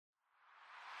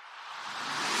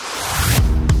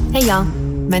Hey y'all,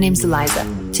 my name's Eliza.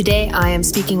 Today I am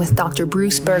speaking with Dr.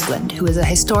 Bruce Berglund, who is a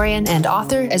historian and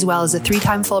author, as well as a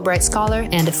 3-time Fulbright Scholar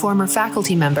and a former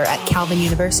faculty member at Calvin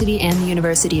University and the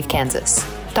University of Kansas.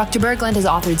 Dr. Berglund has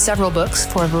authored several books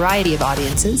for a variety of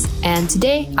audiences, and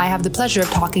today I have the pleasure of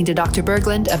talking to Dr.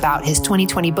 Berglund about his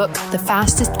 2020 book, The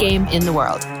Fastest Game in the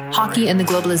World, Hockey and the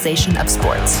Globalization of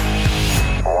Sports.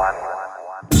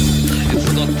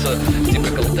 It's not a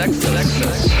typical text.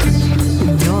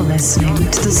 You're listening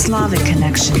to the Slavic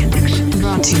Connection,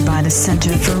 brought to you by the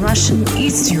Center for Russian,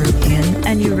 East European,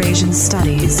 and Eurasian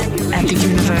Studies at the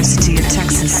University of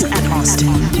Texas at Austin.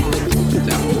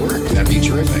 That will work. That'd be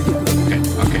terrific.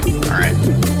 Okay, all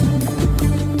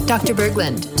right. Dr.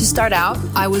 Berglund, to start out,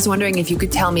 I was wondering if you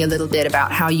could tell me a little bit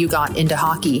about how you got into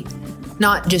hockey,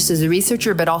 not just as a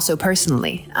researcher, but also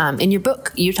personally. In your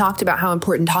book, you talked about how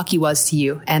important hockey was to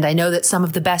you, and I know that some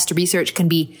of the best research can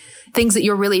be things that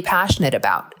you're really passionate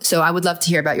about. So I would love to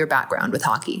hear about your background with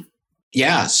hockey.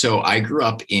 Yeah, so I grew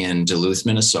up in Duluth,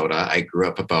 Minnesota. I grew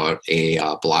up about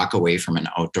a block away from an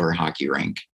outdoor hockey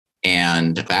rink.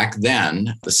 And back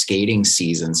then, the skating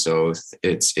season, so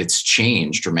it's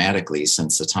changed dramatically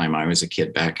since the time I was a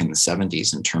kid back in the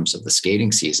 70s in terms of the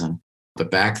skating season.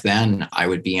 But back then, I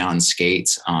would be on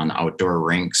skates on outdoor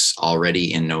rinks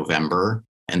already in November,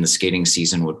 and the skating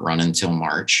season would run until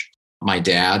March. My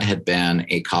dad had been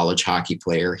a college hockey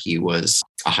player. He was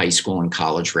a high school and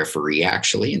college referee,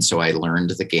 actually. And so I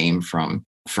learned the game from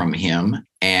him.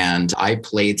 And I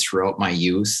played throughout my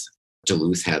youth.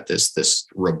 Duluth had this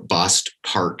robust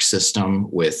park system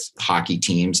with hockey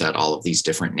teams at all of these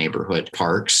different neighborhood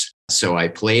parks. So I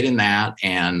played in that,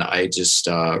 and I just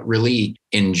really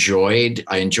enjoyed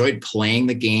playing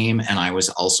the game. And I was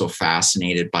also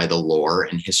fascinated by the lore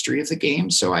and history of the game.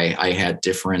 So I had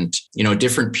different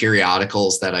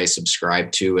periodicals that I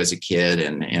subscribed to as a kid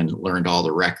and learned all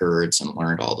the records and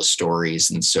learned all the stories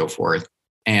and so forth.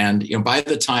 And by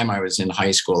the time I was in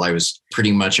high school, I was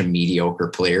pretty much a mediocre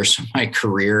player. So my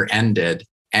career ended.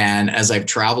 And as I've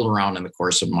traveled around in the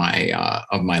course of my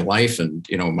life and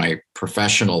my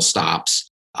professional stops,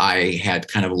 I had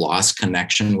kind of lost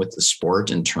connection with the sport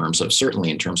certainly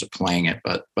in terms of playing it,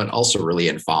 but also really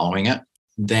in following it.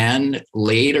 Then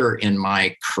later in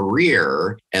my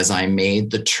career, as I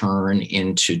made the turn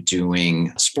into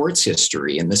doing sports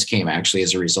history, and this came actually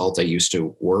as a result, I used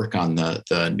to work on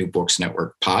the New Books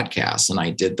Network podcast, and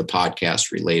I did the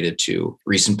podcast related to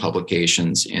recent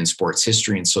publications in sports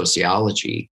history and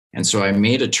sociology. And so I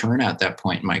made a turn at that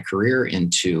point in my career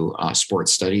into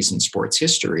sports studies and sports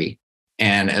history.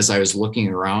 And as I was looking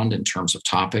around in terms of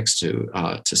topics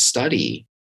to study,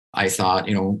 I thought,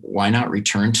 why not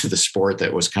return to the sport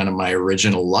that was kind of my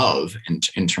original love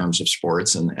in terms of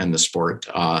sports and the sport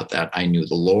that I knew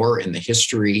the lore and the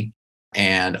history.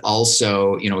 And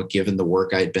also, given the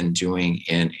work I'd been doing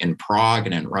in Prague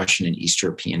and in Russian and East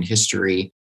European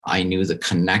history, I knew the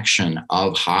connection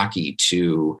of hockey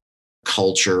to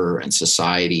culture and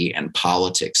society and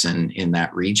politics in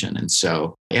that region. And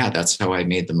so, that's how I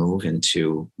made the move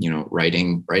into,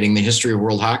 writing the history of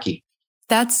world hockey.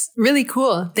 That's really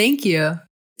cool. Thank you.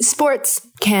 Sports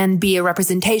can be a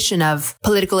representation of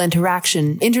political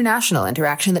interaction, international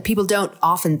interaction that people don't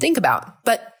often think about.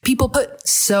 But people put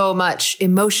so much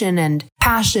emotion and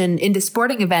passion into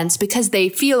sporting events because they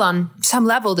feel on some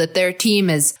level that their team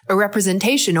is a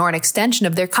representation or an extension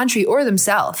of their country or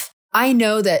themselves. I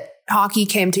know that hockey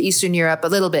came to Eastern Europe a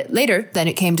little bit later than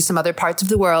it came to some other parts of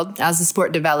the world as the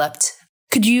sport developed.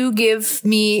 Could you give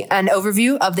me an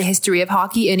overview of the history of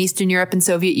hockey in Eastern Europe and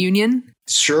Soviet Union?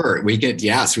 Sure. We can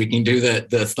do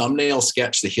the thumbnail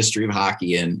sketch, the history of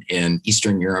hockey in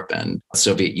Eastern Europe and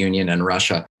Soviet Union and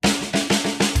Russia.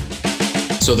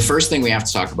 So the first thing we have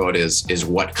to talk about is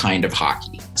what kind of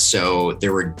hockey. So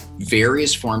there were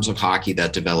various forms of hockey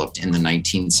that developed in the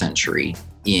 19th century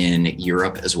in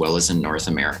Europe as well as in North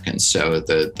America. And so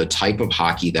the type of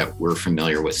hockey that we're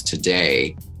familiar with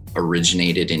today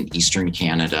originated in Eastern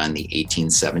Canada in the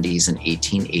 1870s and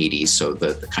 1880s. So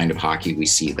the kind of hockey we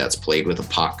see that's played with a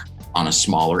puck on a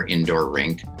smaller indoor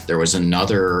rink. There was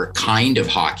another kind of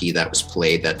hockey that was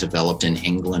played that developed in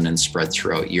England and spread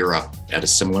throughout Europe at a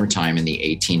similar time in the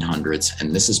 1800s.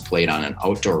 And this is played on an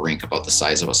outdoor rink about the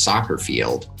size of a soccer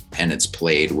field. And it's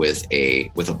played with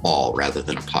a ball rather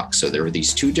than a puck. So there were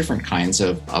these two different kinds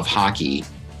of hockey.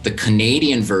 The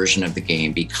Canadian version of the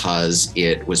game, because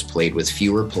it was played with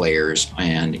fewer players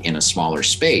and in a smaller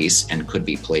space and could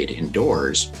be played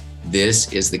indoors,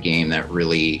 this is the game that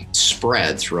really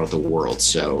spread throughout the world.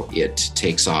 So it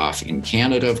takes off in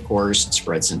Canada, of course, it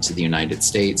spreads into the United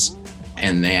States,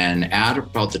 And then at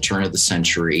about the turn of the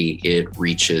century, it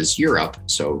reaches Europe.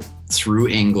 So through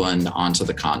England onto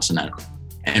the continent.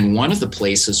 And one of the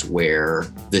places where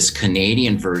this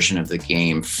Canadian version of the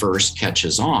game first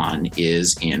catches on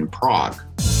is in Prague.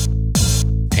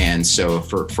 And so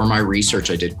for my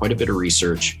research, I did quite a bit of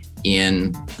research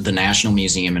in the National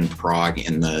Museum in Prague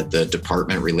in the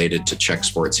department related to Czech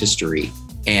sports history.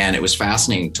 And it was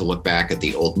fascinating to look back at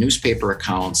the old newspaper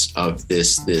accounts of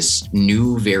this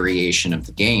new variation of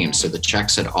the game. So the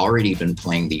Czechs had already been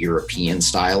playing the European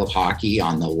style of hockey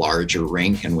on the larger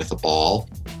rink and with a ball.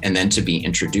 And then to be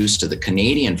introduced to the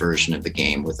Canadian version of the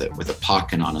game with a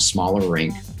puck and on a smaller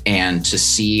rink, and to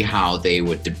see how they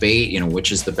would debate,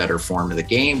 which is the better form of the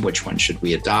game, which one should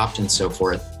we adopt, and so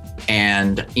forth.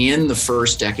 And in the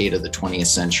first decade of the 20th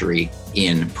century,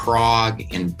 in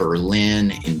Prague, in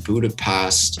Berlin, in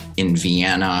Budapest, in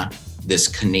Vienna, this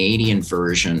Canadian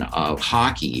version of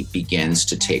hockey begins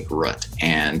to take root.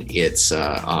 And it's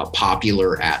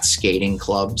popular at skating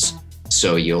clubs.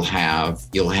 So you'll have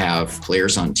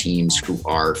players on teams who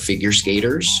are figure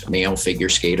skaters, male figure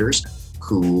skaters,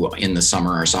 who in the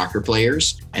summer are soccer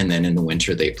players. And then in the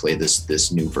winter, they play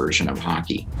this new version of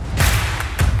hockey.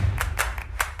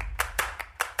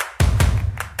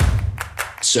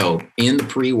 So in the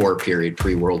pre-war period,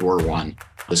 pre-World War I,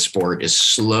 the sport is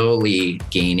slowly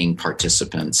gaining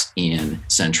participants in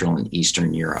Central and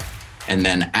Eastern Europe. And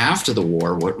then after the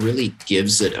war, what really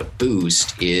gives it a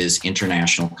boost is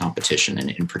international competition,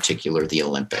 and in particular, the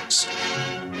Olympics.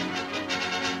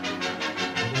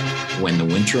 When the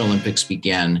Winter Olympics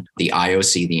begin, the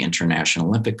IOC, the International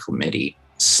Olympic Committee,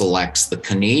 selects the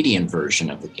Canadian version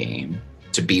of the game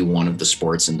to be one of the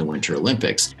sports in the Winter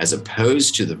Olympics, as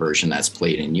opposed to the version that's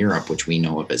played in Europe, which we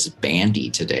know of as bandy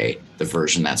today, the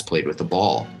version that's played with the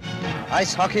ball.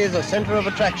 Ice hockey is a center of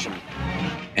attraction.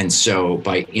 And so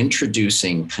by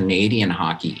introducing Canadian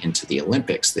hockey into the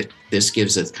Olympics, this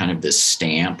gives it kind of this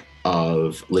stamp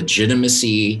of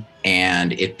legitimacy,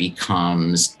 and it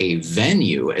becomes a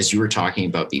venue, as you were talking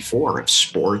about before, of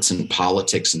sports and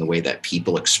politics and the way that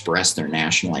people express their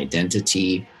national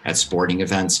identity at sporting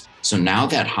events. So now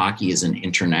that hockey is an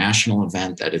international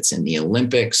event, that it's in the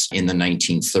Olympics, in the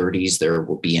 1930s, there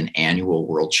will be an annual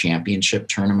World Championship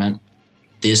tournament.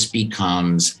 This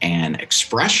becomes an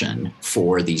expression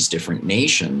for these different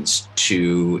nations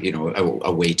to,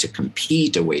 a way to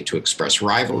compete, a way to express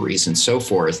rivalries and so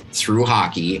forth through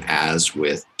hockey, as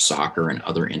with soccer and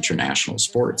other international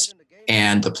sports.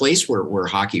 And the place where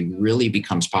hockey really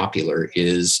becomes popular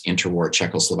is interwar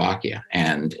Czechoslovakia.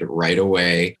 And right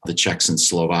away, the Czechs and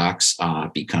Slovaks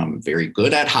become very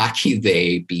good at hockey.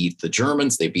 They beat the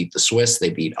Germans, they beat the Swiss,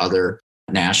 they beat other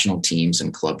national teams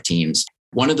and club teams.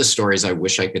 One of the stories I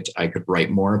wish I could write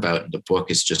more about in the book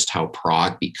is just how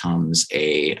Prague becomes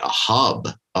a hub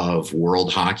of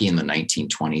world hockey in the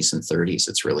 1920s and 30s.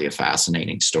 It's really a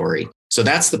fascinating story. So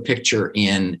that's the picture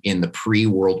in the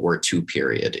pre-World War II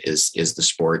period, is the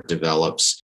sport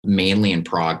develops mainly in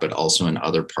Prague, but also in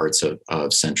other parts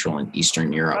of Central and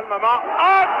Eastern Europe.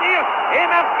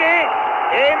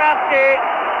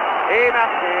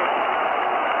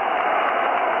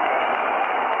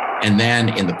 And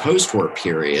then in the post-war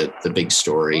period, the big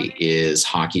story is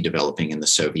hockey developing in the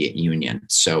Soviet Union.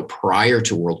 So prior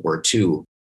to World War II,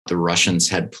 the Russians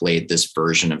had played this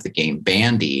version of the game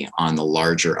bandy on the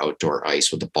larger outdoor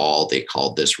ice with a ball. They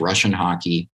called this Russian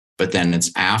hockey. But then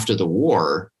it's after the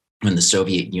war, when the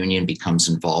Soviet Union becomes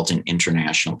involved in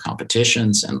international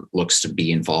competitions and looks to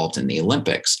be involved in the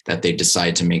Olympics, that they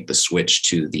decide to make the switch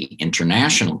to the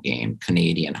international game,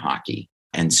 Canadian hockey.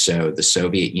 And so the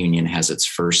Soviet Union has its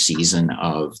first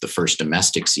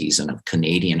domestic season of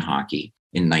Canadian hockey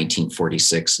in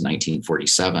 1946,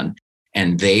 1947.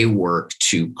 And they work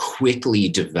to quickly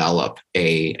develop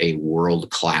a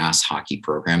world-class hockey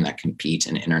program that competes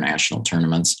in international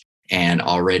tournaments. And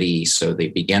already, so they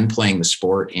began playing the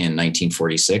sport in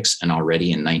 1946, and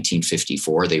already in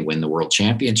 1954, they win the World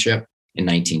Championship. In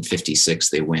 1956,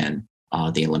 they win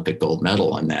the Olympic gold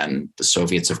medal. And then the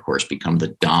Soviets, of course, become the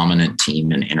dominant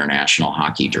team in international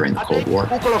hockey during the Cold War.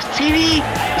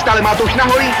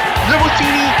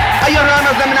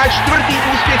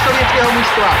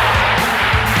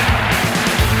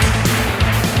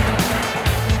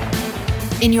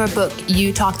 In your book,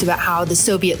 you talked about how the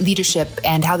Soviet leadership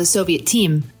and how the Soviet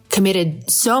team committed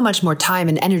so much more time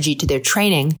and energy to their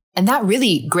training. And that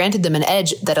really granted them an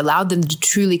edge that allowed them to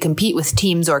truly compete with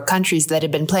teams or countries that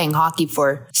had been playing hockey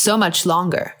for so much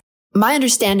longer. My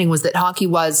understanding was that hockey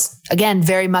was, again,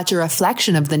 very much a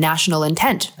reflection of the national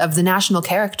intent, of the national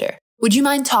character. Would you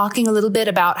mind talking a little bit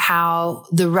about how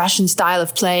the Russian style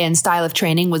of play and style of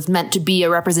training was meant to be a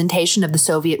representation of the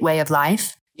Soviet way of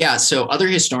life? Yeah, so other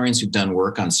historians who've done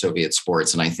work on Soviet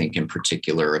sports, and I think in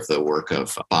particular of the work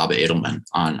of Bob Edelman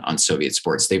on Soviet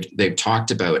sports, they've talked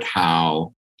about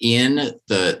how in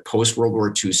the post-World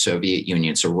War II Soviet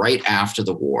Union, so right after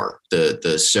the war,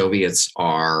 the Soviets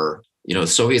are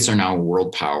now a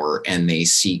world power, and they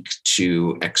seek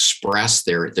to express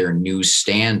their new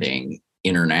standing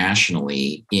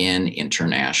internationally in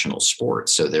international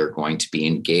sports. So they're going to be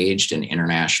engaged in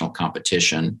international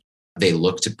competition. They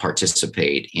look to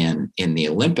participate in the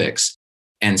Olympics.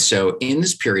 And so in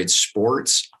this period,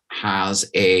 sports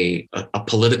has a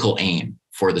political aim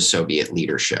for the Soviet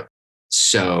leadership.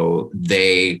 So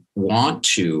they want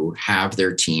to have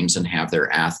their teams and have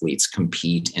their athletes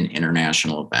compete in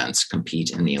international events, compete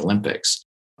in the Olympics.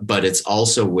 But it's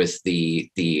also with the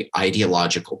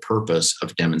ideological purpose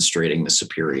of demonstrating the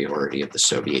superiority of the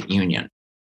Soviet Union.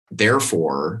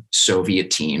 Therefore,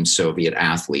 Soviet teams, Soviet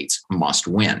athletes must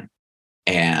win.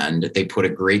 And they put a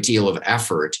great deal of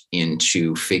effort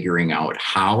into figuring out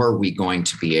how are we going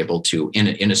to be able to,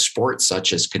 in a sport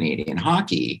such as Canadian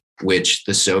hockey, which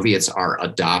the Soviets are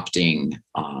adopting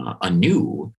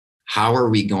anew, how are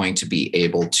we going to be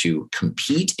able to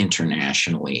compete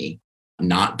internationally,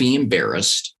 not be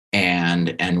embarrassed,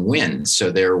 and win?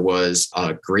 So there was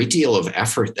a great deal of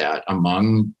effort that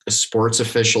among sports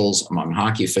officials, among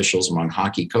hockey officials, among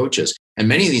hockey coaches, and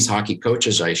many of these hockey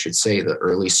coaches, I should say, the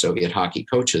early Soviet hockey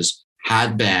coaches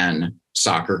had been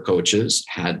soccer coaches,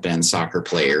 had been soccer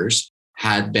players,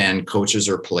 had been coaches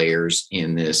or players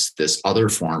in this other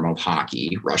form of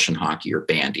hockey, Russian hockey or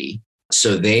bandy.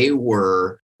 So they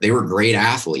were great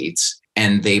athletes.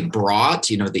 And they brought,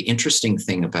 the interesting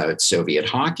thing about Soviet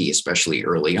hockey, especially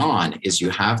early on, is you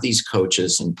have these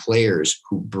coaches and players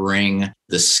who bring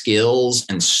the skills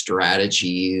and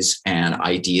strategies and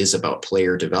ideas about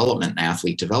player development and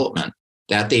athlete development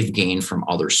that they've gained from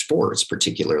other sports,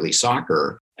 particularly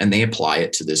soccer, and they apply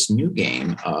it to this new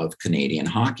game of Canadian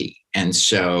hockey. And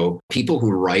so people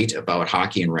who write about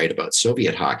hockey and write about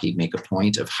Soviet hockey make a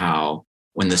point of how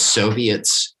when the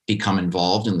Soviets become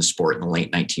involved in the sport in the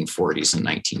late 1940s and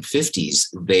 1950s,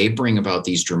 they bring about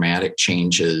these dramatic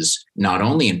changes, not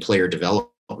only in player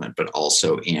development, but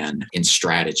also in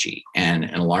strategy. And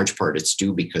in a large part, it's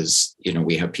due because,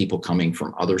 we have people coming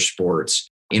from other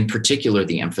sports, in particular,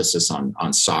 the emphasis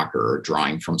on soccer or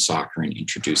drawing from soccer and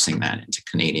introducing that into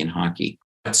Canadian hockey.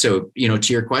 So,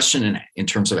 to your question in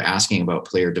terms of asking about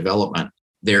player development,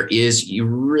 you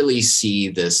really see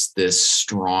this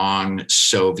strong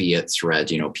Soviet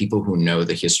thread, people who know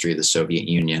the history of the Soviet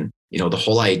Union, the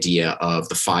whole idea of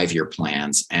the 5-year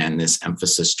plans and this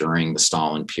emphasis during the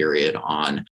Stalin period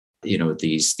on,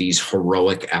 these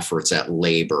heroic efforts at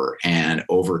labor and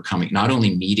overcoming, not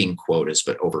only meeting quotas,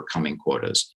 but overcoming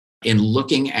quotas. In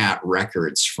looking at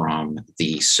records from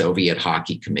the Soviet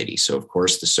Hockey Committee. So, of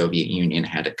course, the Soviet Union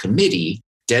had a committee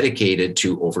dedicated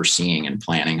to overseeing and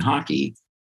planning hockey.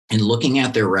 And looking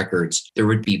at their records, there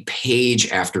would be page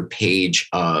after page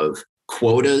of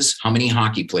quotas. How many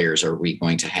hockey players are we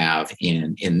going to have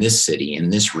in this city,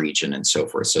 in this region, and so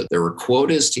forth? So there were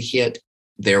quotas to hit.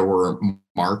 There were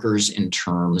markers in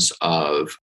terms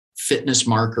of fitness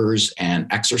markers and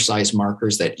exercise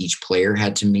markers that each player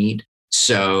had to meet.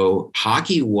 So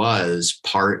hockey was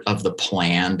part of the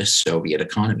planned Soviet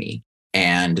economy.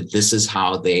 And this is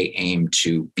how they aimed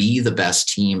to be the best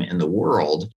team in the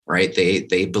world, right?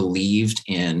 They believed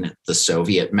in the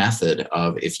Soviet method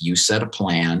of if you set a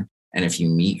plan and if you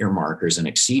meet your markers and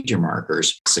exceed your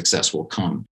markers, success will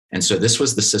come. And so this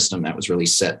was the system that was really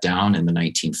set down in the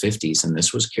 1950s. And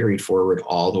this was carried forward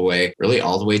all the way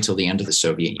till the end of the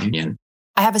Soviet Union.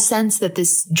 I have a sense that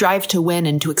this drive to win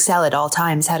and to excel at all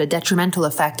times had a detrimental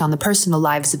effect on the personal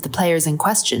lives of the players in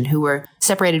question who were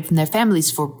separated from their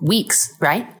families for weeks,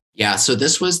 right? Yeah, so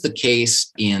this was the case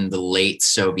in the late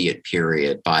Soviet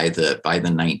period by the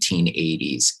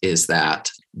 1980s, is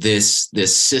that this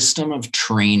system of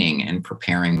training and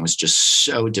preparing was just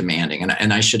so demanding.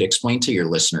 And I should explain to your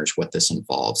listeners what this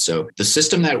involves. So the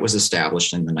system that was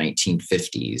established in the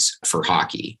 1950s for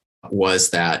hockey was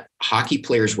that hockey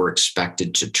players were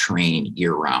expected to train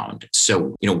year-round.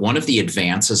 So, one of the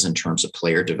advances in terms of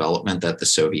player development that the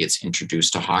Soviets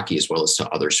introduced to hockey as well as to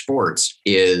other sports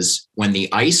is when the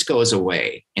ice goes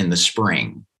away in the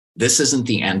spring, this isn't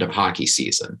the end of hockey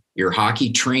season. Your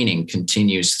hockey training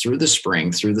continues through the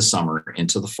spring, through the summer,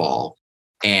 into the fall.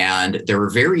 And there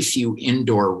were very few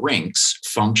indoor rinks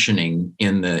functioning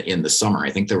in the summer.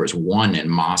 I think there was one in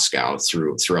Moscow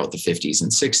throughout the 50s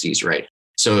and 60s, right?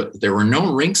 So there were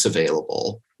no rinks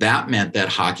available. that meant that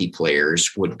hockey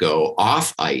players would go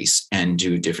off ice and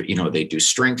do different, they do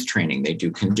strength training, they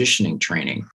do conditioning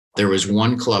training. There was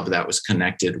one club that was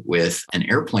connected with an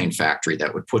airplane factory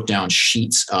that would put down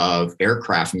sheets of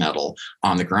aircraft metal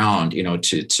on the ground,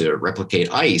 to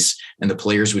replicate ice. And the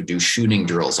players would do shooting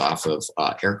drills off of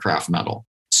aircraft metal.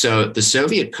 So the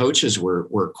Soviet coaches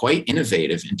were quite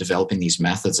innovative in developing these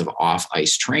methods of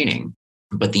off-ice training.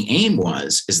 But the aim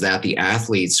is that the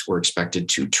athletes were expected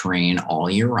to train all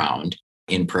year round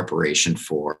in preparation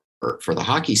for the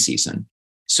hockey season.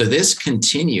 So this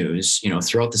continues,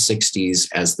 throughout the 60s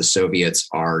as the Soviets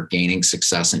are gaining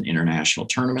success in international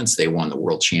tournaments. They won the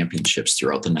world championships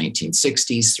throughout the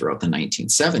 1960s, throughout the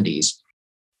 1970s.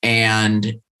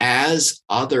 And as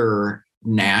other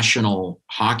national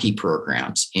hockey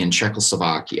programs in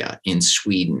Czechoslovakia, in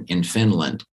Sweden, in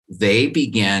Finland, they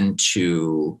began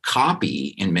to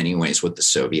copy in many ways what the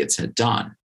Soviets had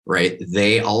done, right?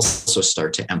 They also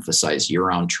start to emphasize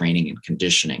year-round training and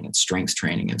conditioning and strength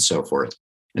training and so forth.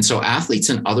 And so athletes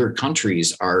in other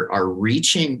countries are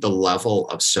reaching the level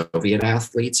of Soviet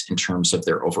athletes in terms of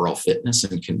their overall fitness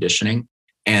and conditioning.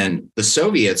 And the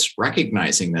Soviets,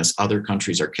 recognizing this, other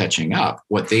countries are catching up.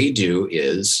 What they do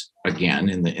is, again,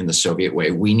 in the Soviet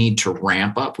way, we need to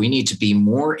ramp up. We need to be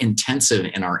more intensive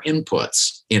in our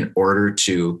inputs in order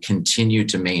to continue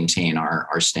to maintain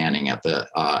our standing at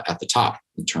the top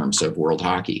in terms of world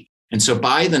hockey. And so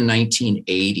by the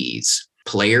 1980s,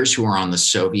 players who are on the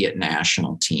Soviet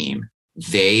national team,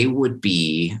 they would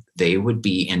be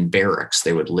in barracks.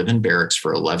 They would live in barracks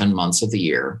for 11 months of the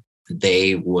year.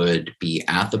 They would be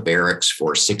at the barracks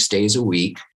for 6 days a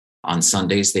week. On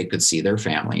Sundays, they could see their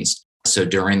families. So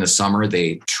during the summer,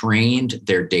 they trained.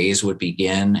 Their days would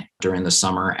begin during the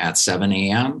summer at 7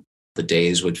 a.m. The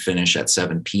days would finish at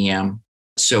 7 p.m.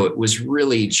 So it was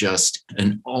really just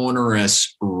an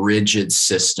onerous, rigid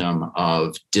system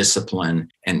of discipline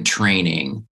and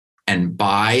training. And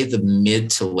by the mid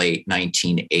to late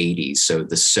 1980s, so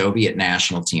the Soviet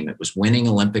national team, it was winning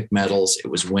Olympic medals. It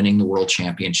was winning the world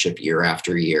championship year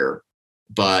after year.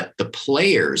 But the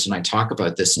players, and I talk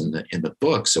about this in the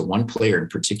book. So one player in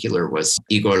particular was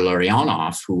Igor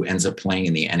Larionov, who ends up playing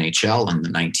in the NHL in the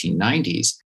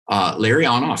 1990s.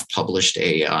 Larionov published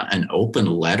an open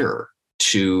letter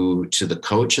to the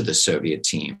coach of the Soviet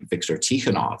team, Viktor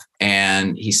Tikhonov.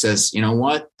 And he says, you know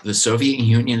what? The Soviet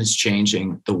Union is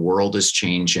changing. The world is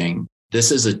changing.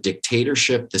 This is a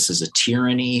dictatorship. This is a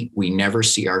tyranny. We never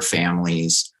see our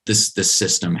families. This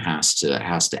system has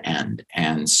to end.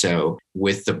 And so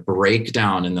with the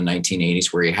breakdown in the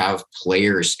 1980s, where you have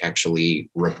players actually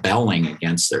rebelling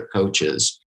against their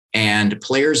coaches and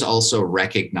players also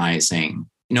recognizing,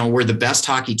 we're the best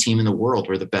hockey team in the world.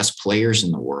 We're the best players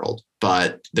in the world.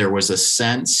 But there was a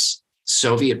sense,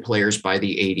 Soviet players by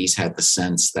the 80s had the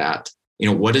sense that,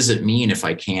 what does it mean if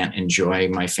I can't enjoy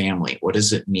my family? What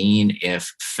does it mean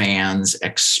if fans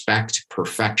expect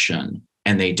perfection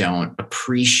and they don't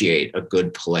appreciate a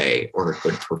good play or a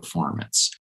good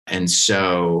performance? And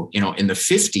so, in the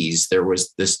 50s, there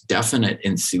was this definite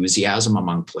enthusiasm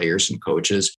among players and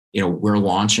coaches. We're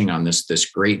launching on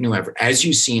this great new effort, as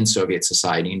you see in Soviet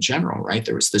society in general, right?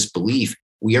 There was this belief,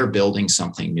 we are building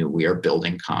something new. We are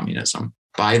building communism.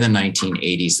 By the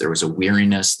 1980s, there was a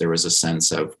weariness. There was a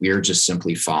sense of we're just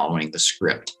simply following the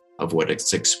script of what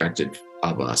is expected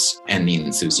of us. And the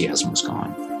enthusiasm was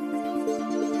gone.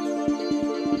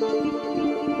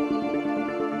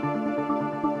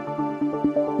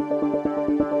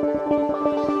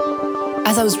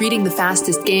 As I was reading The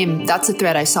Fastest Game, that's a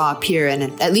thread I saw appear in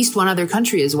at least one other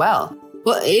country as well.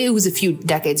 Well, it was a few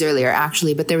decades earlier,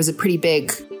 actually, but there was a pretty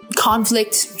big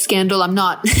conflict, scandal, I'm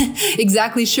not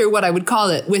exactly sure what I would call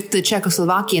it, with the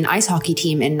Czechoslovakian ice hockey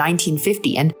team in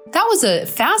 1950. And that was a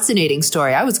fascinating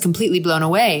story. I was completely blown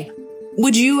away.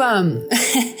 Would you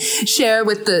share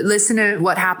with the listener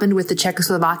what happened with the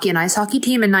Czechoslovakian ice hockey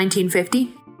team in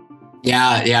 1950?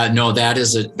 Yeah. No, that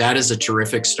is a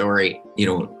terrific story.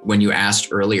 When you asked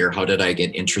earlier, how did I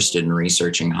get interested in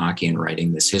researching hockey and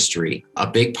writing this history? A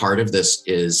big part of this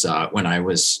is when I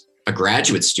was a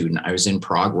graduate student, I was in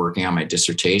Prague working on my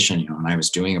dissertation, and I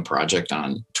was doing a project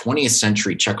on 20th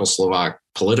century Czechoslovak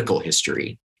political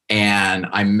history. And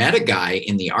I met a guy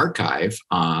in the archive.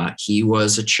 He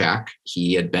was a Czech.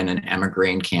 He had been an emigre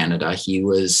in Canada. He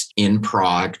was in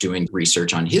Prague doing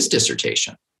research on his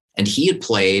dissertation. And he had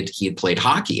played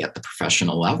hockey at the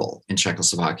professional level in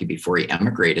Czechoslovakia before he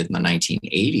emigrated in the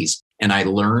 1980s. And I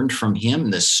learned from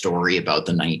him this story about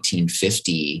the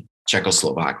 1950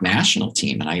 Czechoslovak national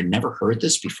team. And I had never heard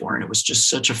this before. And it was just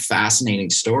such a fascinating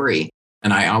story.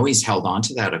 And I always held on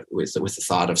to that with the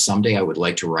thought of someday I would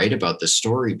like to write about this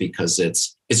story because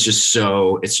it's just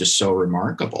so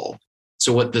remarkable.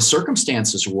 So what the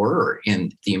circumstances were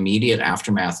in the immediate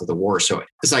aftermath of the war. So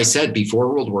as I said,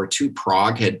 before World War II,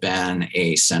 Prague had been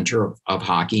a center of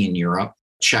hockey in Europe.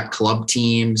 Czech club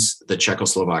teams, the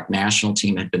Czechoslovak national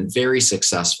team had been very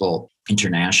successful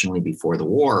internationally before the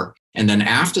war. And then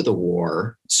after the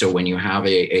war, so when you have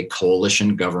a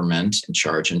coalition government in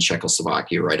charge in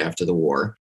Czechoslovakia right after the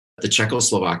war, the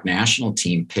Czechoslovak national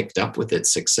team picked up with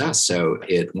its success. So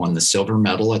it won the silver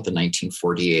medal at the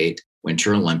 1948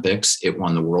 Winter Olympics. It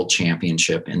won the World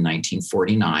Championship in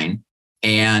 1949.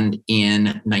 And in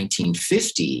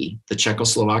 1950, the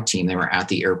Czechoslovak team, they were at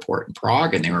the airport in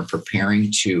Prague and they were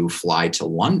preparing to fly to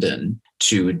London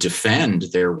to defend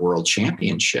their world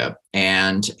championship.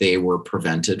 And they were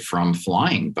prevented from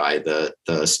flying by the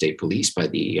state police, by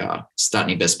the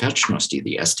Státní bezpečnosti,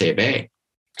 the STB.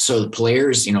 So the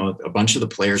players, a bunch of the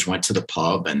players went to the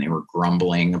pub and they were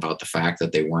grumbling about the fact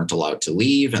that they weren't allowed to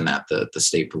leave and that the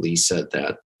state police said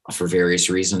that for various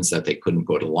reasons that they couldn't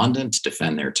go to London to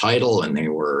defend their title. And they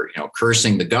were,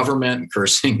 cursing the government,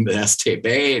 cursing the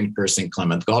STB and cursing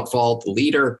Klement Gottwald, the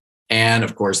leader. And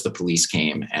of course, the police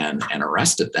came and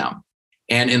arrested them.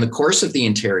 And in the course of the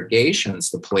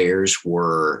interrogations, the players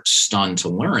were stunned to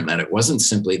learn that it wasn't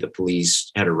simply the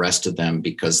police had arrested them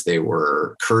because they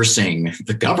were cursing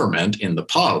the government in the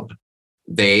pub.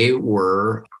 They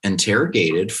were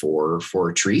interrogated for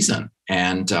treason.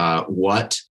 And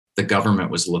what the government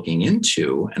was looking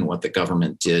into and what the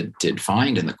government did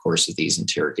find in the course of these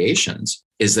interrogations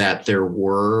is that there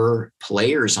were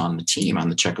players on the team, on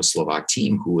the Czechoslovak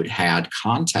team, who had had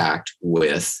contact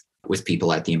with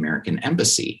people at the American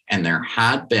embassy. And there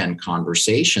had been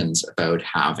conversations about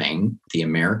having the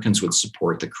Americans would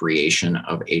support the creation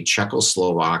of a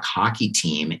Czechoslovak hockey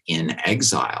team in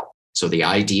exile. So the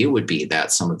idea would be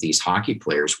that some of these hockey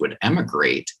players would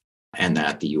emigrate and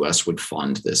that the U.S. would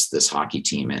fund this hockey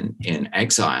team in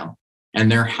exile.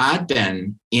 And there had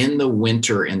been in the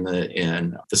winter, in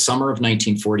the summer of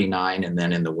 1949, and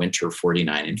then in the winter of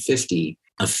 49 and 50,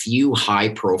 a few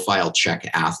high-profile Czech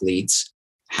athletes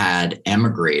had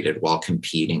emigrated while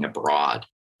competing abroad.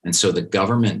 And so the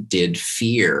government did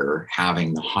fear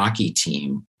having the hockey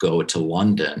team go to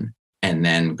London and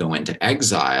then go into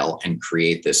exile and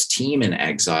create this team in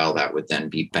exile that would then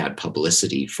be bad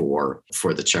publicity for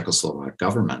the Czechoslovak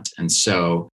government. And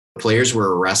so players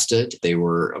were arrested. They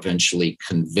were eventually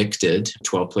convicted.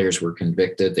 12 players were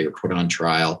convicted. They were put on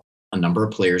trial. A number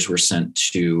of players were sent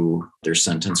to, their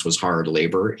sentence was hard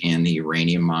labor in the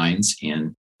uranium mines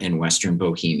in Western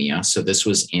Bohemia. So this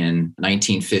was in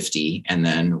 1950. And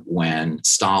then when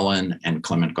Stalin and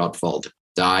Klement Gottwald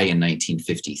die in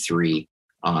 1953,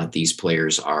 these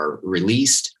players are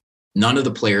released. None of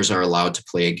the players are allowed to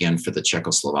play again for the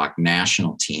Czechoslovak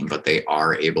national team, but they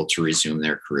are able to resume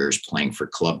their careers playing for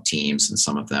club teams, and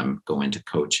some of them go into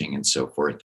coaching and so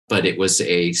forth. But it was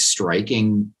a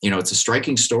striking, it's a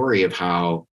striking story of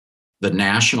how the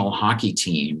national hockey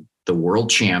team, the world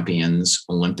champions,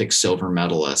 Olympic silver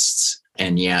medalists,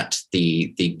 and yet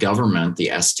the government, the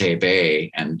STB,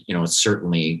 and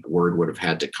certainly word would have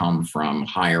had to come from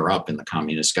higher up in the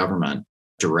communist government,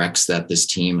 directs that this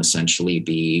team essentially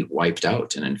be wiped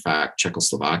out. And in fact,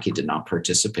 Czechoslovakia did not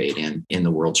participate in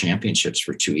the World Championships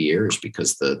for 2 years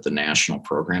because the national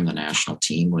program, the national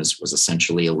team was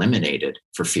essentially eliminated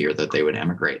for fear that they would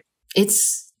emigrate.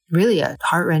 It's really a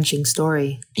heart-wrenching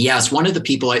story. Yes, one of the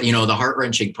people, the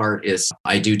heart-wrenching part is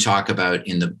I do talk about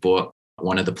in the book,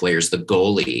 one of the players, the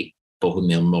goalie,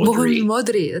 Bohumil Modry. Bohumil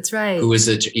Modry, that's right. Who is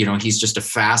he's just a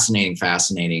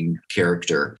fascinating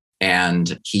character.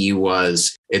 And he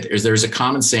was, there's a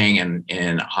common saying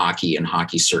in hockey and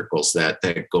hockey circles that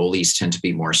goalies tend to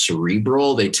be more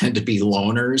cerebral. They tend to be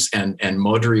loners. And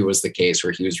Modry was the case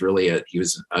where he was really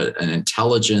an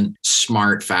intelligent,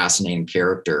 smart, fascinating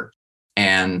character.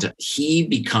 And he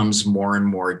becomes more and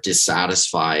more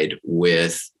dissatisfied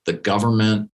with the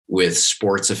government, with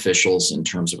sports officials in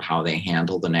terms of how they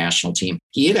handle the national team.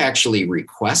 He had actually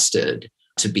requested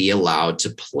to be allowed to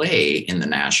play in the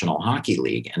National Hockey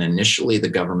League. And initially the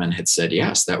government had said,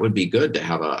 yes, that would be good to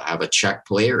have a Czech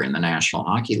player in the National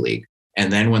Hockey League.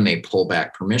 And then when they pull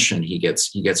back permission, he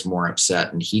gets more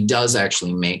upset, and he does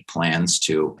actually make plans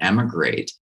to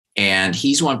emigrate. And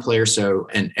he's one player. So,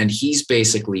 and he's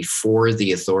basically, for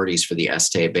the authorities, for the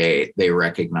STB, they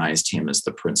recognized him as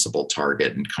the principal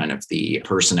target and kind of the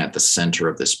person at the center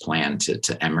of this plan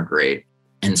to emigrate.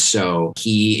 And so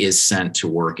he is sent to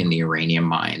work in the uranium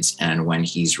mines. And when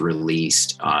he's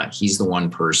released, he's the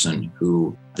one person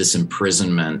who this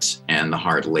imprisonment and the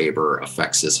hard labor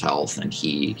affects his health. And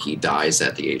he dies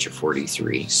at the age of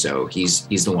 43. So he's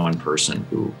the one person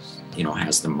who,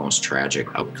 has the most tragic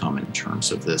outcome in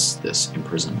terms of this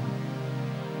imprisonment.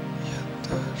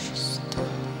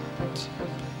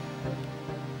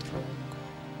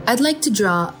 I'd like to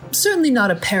draw, certainly not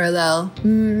a parallel,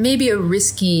 maybe a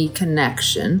risky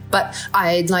connection, but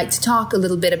I'd like to talk a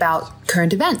little bit about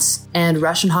current events and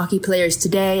Russian hockey players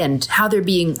today and how they're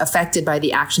being affected by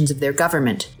the actions of their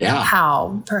government. Yeah.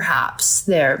 How, perhaps,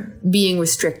 they're being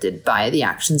restricted by the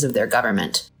actions of their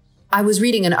government. I was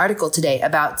reading an article today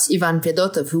about Ivan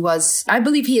Fedotov, who I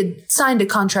believe he had signed a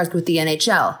contract with the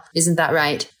NHL. Isn't that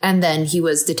right? And then he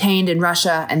was detained in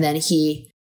Russia, and then he,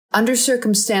 under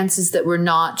circumstances that were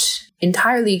not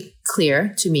entirely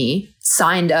clear to me,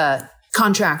 signed a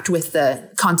contract with the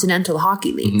Continental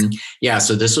Hockey League. Mm-hmm. Yeah,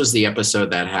 so this was the episode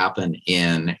that happened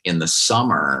in the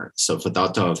summer. So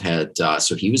Fedotov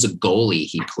so he was a goalie.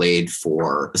 He played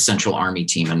for the Central Army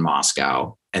team in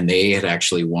Moscow, and they had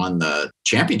actually won the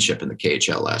championship in the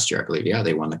KHL last year, I believe. Yeah,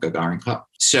 they won the Gagarin Cup.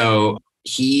 So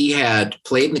he had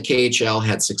played in the KHL,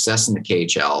 had success in the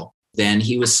KHL. Then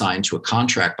he was signed to a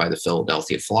contract by the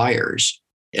Philadelphia Flyers,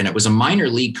 and it was a minor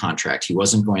league contract. He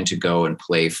wasn't going to go and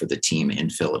play for the team in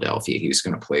Philadelphia. He was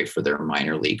going to play for their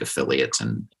minor league affiliates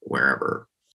and wherever.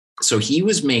 So he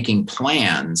was making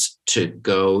plans to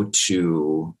go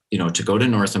to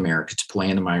North America, to play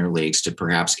in the minor leagues, to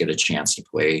perhaps get a chance to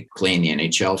play in the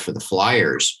NHL for the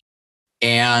Flyers.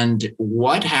 And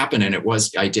what happened, and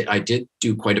I did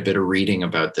do quite a bit of reading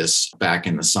about this back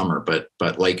in the summer, but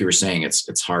like you were saying,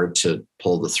 it's hard to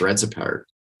pull the threads apart.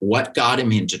 What got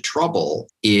him into trouble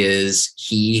is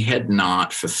he had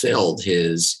not fulfilled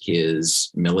his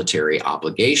military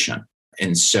obligation.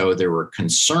 And so there were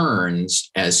concerns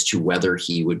as to whether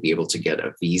he would be able to get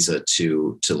a visa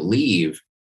to leave.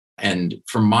 And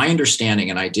from my understanding,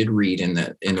 and I did read in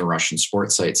the Russian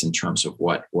sports sites in terms of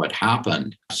what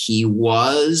happened, he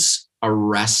was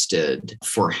arrested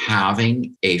for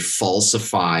having a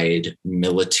falsified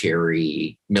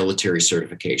military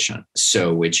certification.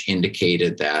 So which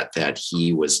indicated that he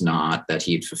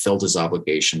had fulfilled his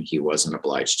obligation. He wasn't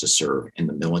obliged to serve in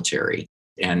the military.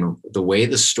 And the way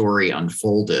the story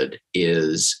unfolded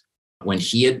is when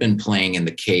he had been playing in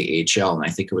the KHL, and I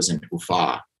think it was in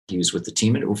Ufa. He was with the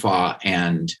team at Ufa,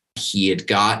 and he had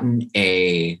gotten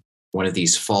one of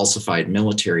these falsified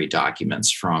military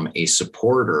documents from a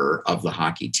supporter of the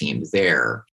hockey team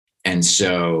there. And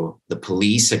so the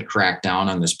police had cracked down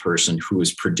on this person who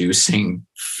was producing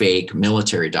fake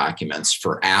military documents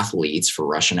for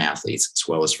Russian athletes, as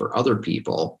well as for other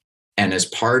people. And as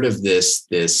part of this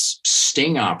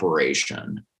sting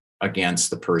operation against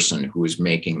the person who was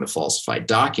making the falsified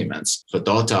documents,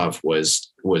 Fedotov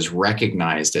was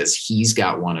recognized as he's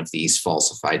got one of these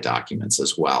falsified documents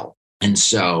as well. And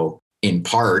so in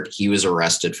part, he was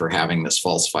arrested for having this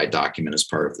falsified document as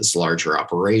part of this larger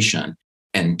operation.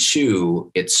 And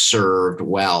two, it served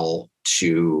well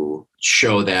to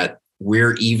show that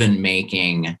we're even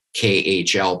making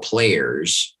KHL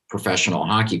players, professional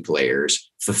hockey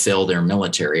players, fulfill their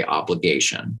military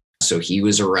obligation. So he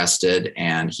was arrested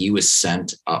and he was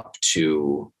sent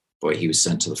to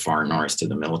the far north to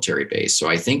the military base. So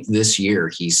I think this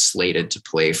year he's slated to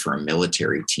play for a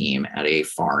military team at a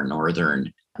far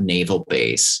northern naval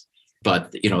base.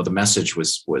 But, the message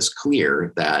was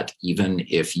clear that even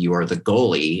if you are the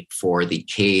goalie for the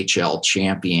KHL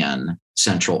champion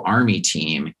Central Army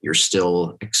team, you're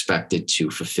still expected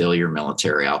to fulfill your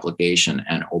military obligation.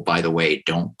 And, oh, by the way,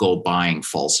 don't go buying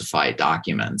falsified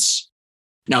documents.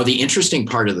 Now, the interesting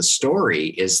part of the story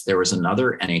is there was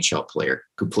another NHL player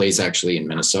who plays actually in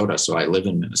Minnesota. So I live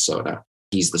in Minnesota.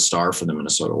 He's the star for the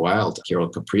Minnesota Wild, Kirill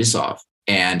Kaprizov.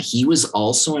 And he was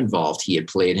also involved. He had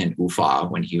played in Ufa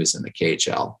when he was in the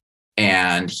KHL.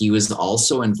 And he was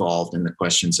also involved in the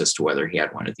questions as to whether he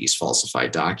had one of these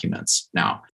falsified documents.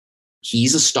 Now,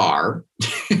 he's a star.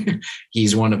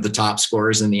 He's one of the top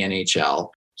scorers in the NHL.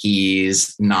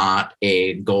 He's not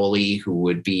a goalie who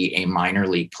would be a minor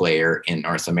league player in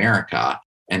North America.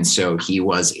 And so he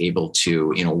was able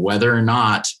to, whether or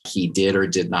not he did or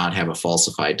did not have a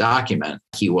falsified document,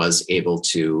 he was able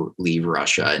to leave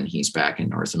Russia, and he's back in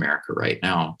North America right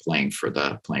now playing for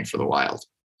the Wild.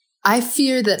 I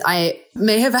fear that I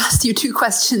may have asked you two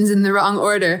questions in the wrong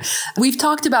order. We've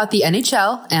talked about the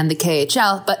NHL and the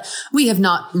KHL, but we have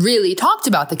not really talked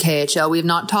about the KHL. We have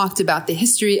not talked about the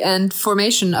history and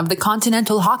formation of the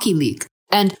Continental Hockey League.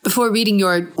 And before reading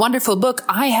your wonderful book,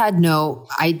 I had no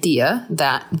idea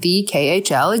that the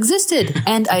KHL existed.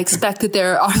 And I expect that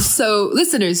there are also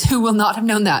listeners who will not have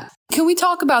known that. Can we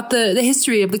talk about the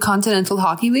history of the Continental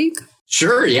Hockey League?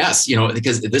 Sure. Yes.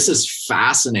 Because this is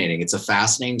fascinating. It's a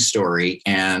fascinating story.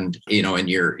 And, in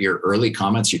your early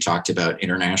comments, you talked about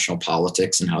international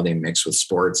politics and how they mix with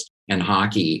sports and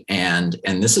hockey. And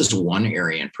this is one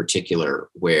area in particular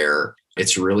where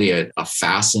it's really a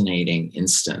fascinating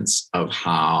instance of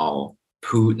how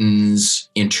Putin's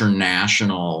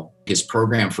his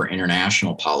program for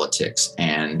international politics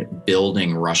and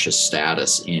building Russia's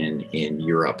status in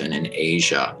Europe and in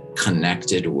Asia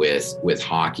connected with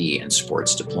hockey and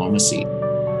sports diplomacy.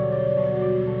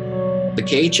 The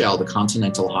KHL, the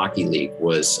Continental Hockey League,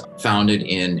 was founded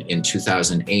in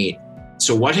 2008.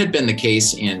 So what had been the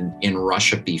case in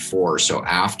Russia before? So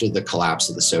after the collapse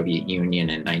of the Soviet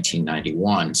Union in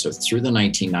 1991, so through the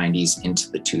 1990s into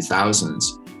the 2000s,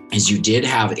 is you did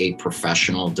have a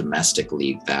professional domestic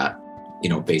league that,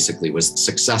 basically was the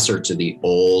successor to the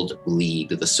old league,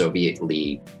 the Soviet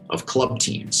League of club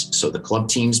teams. So the club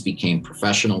teams became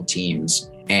professional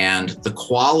teams, and the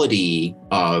quality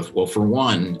of, well, for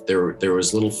one, there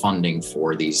was little funding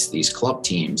for these club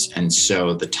teams. And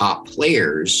so the top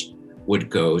players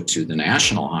would go to the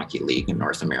National Hockey League in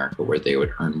North America, where they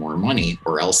would earn more money,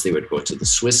 or else they would go to the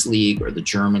Swiss League or the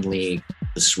German League,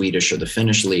 the Swedish or the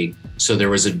Finnish League. So there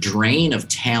was a drain of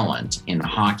talent in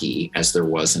hockey, as there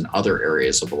was in other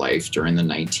areas of life during the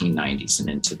 1990s and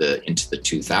into the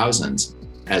 2000s,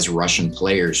 as Russian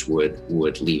players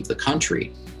would leave the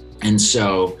country. And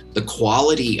so the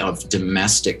quality of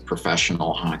domestic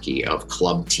professional hockey, of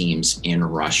club teams in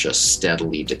Russia,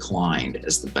 steadily declined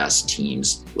as the best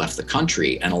teams left the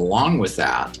country. And along with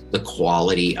that, the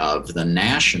quality of the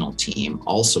national team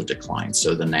also declined.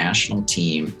 So the national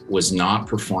team was not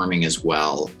performing as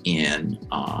well in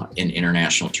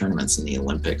international tournaments, in the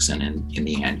Olympics and in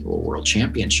the annual World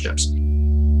Championships.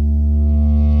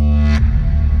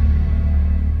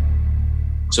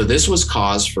 So this was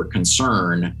cause for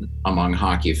concern among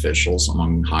hockey officials,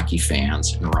 among hockey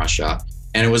fans in Russia.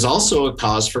 And it was also a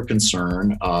cause for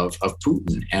concern of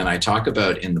Putin. And I talk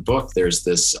about in the book, there's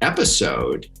this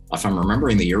episode, if I'm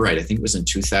remembering the year right, I think it was in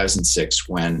 2006,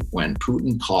 when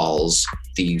Putin calls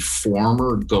the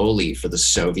former goalie for the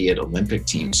Soviet Olympic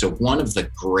team. So one of the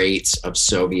greats of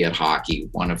Soviet hockey,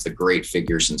 one of the great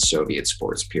figures in Soviet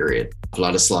sports period,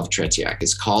 Vladislav Tretiak,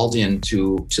 is called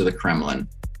into the Kremlin.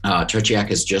 Tretiak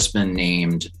has just been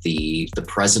named the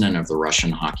president of the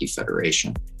Russian Hockey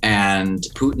Federation. And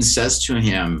Putin says to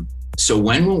him, so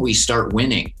when will we start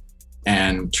winning?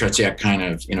 And Tretiak kind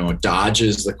of,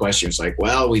 dodges the question. It's like,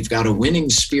 well, we've got a winning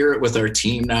spirit with our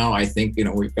team now. I think,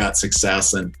 we've got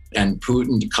success. And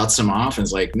Putin cuts him off and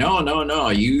is like, no,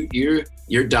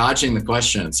 you're dodging the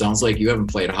question. It sounds like you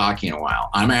haven't played hockey in a while.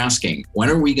 I'm asking,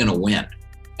 when are we going to win?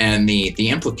 And the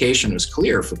implication was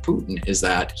clear for Putin, is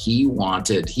that he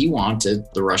wanted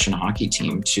the Russian hockey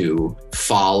team to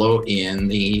follow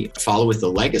with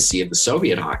the legacy of the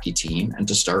Soviet hockey team and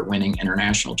to start winning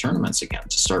international tournaments again,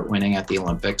 to start winning at the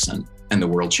Olympics and the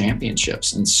World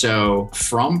Championships. And so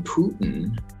from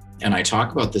Putin, and I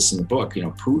talk about this in the book,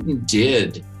 Putin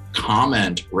did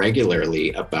comment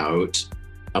regularly about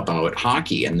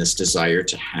hockey and this desire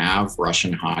to have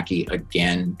Russian hockey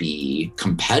again be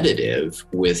competitive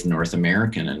with North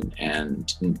American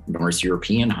and North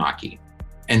European hockey.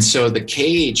 And so the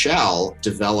KHL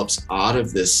develops out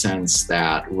of this sense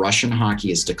that Russian hockey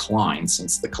has declined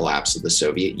since the collapse of the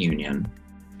Soviet Union,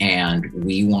 and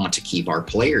we want to keep our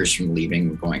players from leaving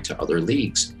and going to other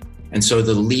leagues. And so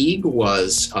the league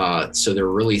was, so there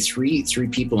were really three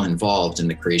people involved in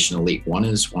the creation of the league. One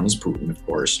is Putin, of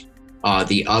course.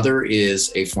 The other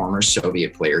is a former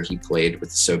Soviet player. He played with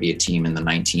the Soviet team in the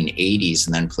 1980s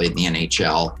and then played in the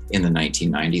NHL in the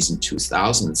 1990s and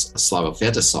 2000s, Slava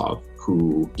Fetisov,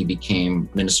 who he became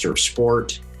Minister of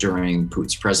Sport during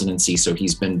Putin's presidency. So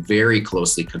he's been very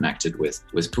closely connected with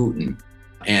Putin.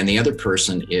 And the other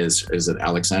person is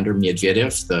Alexander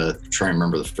Medvedev, try and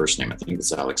remember the first name, I think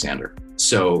it's Alexander.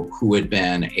 So who had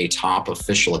been a top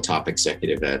official, a top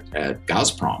executive at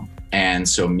Gazprom. And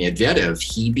so Medvedev,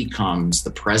 he becomes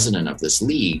the president of this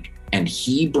league, and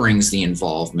he brings the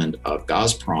involvement of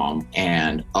Gazprom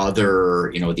and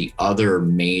the other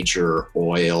major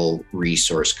oil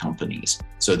resource companies.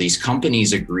 So these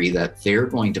companies agree that they're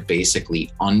going to basically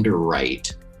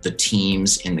underwrite the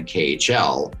teams in the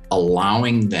KHL,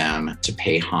 allowing them to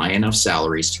pay high enough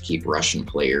salaries to keep Russian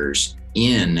players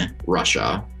in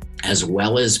Russia as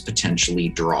well as potentially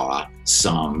draw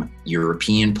some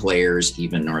European players,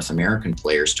 even North American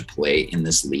players, to play in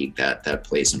this league that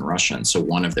plays in Russia. And so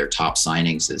one of their top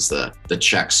signings is the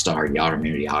Czech star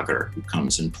Jaromír Jágr, who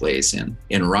comes and plays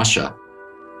in Russia.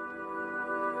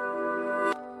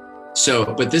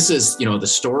 So, but this is, the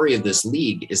story of this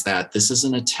league is that this is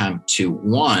an attempt to,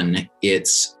 one,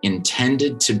 it's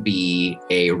intended to be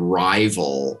a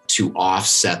rival to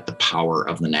offset the power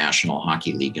of the National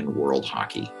Hockey League and world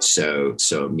hockey. So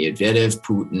Medvedev,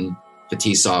 Putin,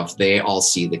 Fetisov, they all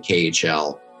see the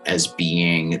KHL as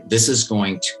being, this is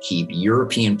going to keep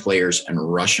European players and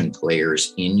Russian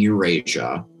players in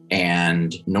Eurasia,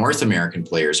 and North American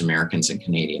players, Americans and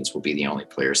Canadians, will be the only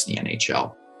players in the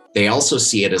NHL. They also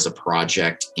see it as a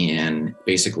project in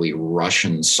basically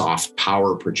Russian soft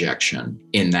power projection,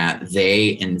 in that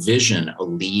they envision a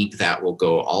league that will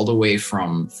go all the way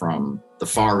from the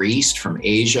Far East, from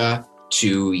Asia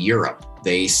to Europe.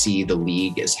 They see the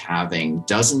league as having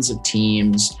dozens of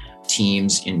teams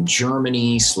in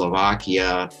Germany,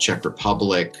 Slovakia, Czech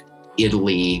Republic,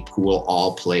 Italy, who will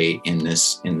all play in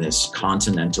this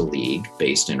continental league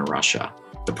based in Russia.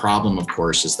 The problem, of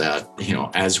course, is that,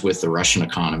 as with the Russian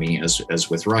economy, as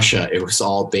with Russia, it was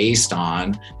all based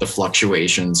on the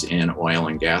fluctuations in oil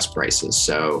and gas prices.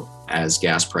 So as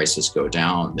gas prices go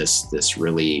down, this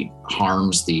really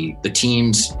harms the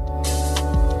teams.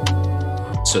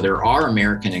 So there are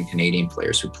American and Canadian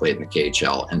players who played in the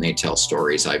KHL, and they tell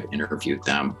stories. I've interviewed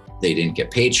them. They didn't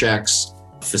get paychecks.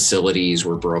 Facilities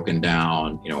were broken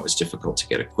down. It was difficult to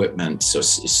get equipment. So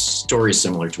stories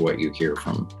similar to what you hear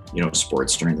from,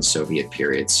 sports during the Soviet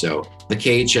period. So the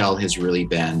KHL has really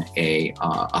been a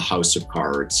house of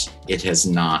cards. It has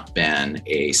not been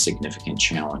a significant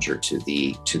challenger to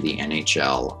the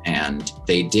NHL. And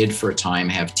they did for a time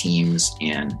have teams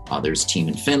there's a team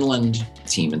in Finland,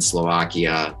 team in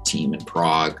Slovakia, team in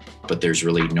Prague, but there's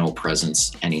really no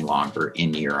presence any longer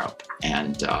in Europe.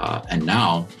 And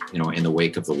now, in the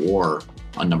wake of the war,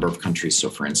 a number of countries, so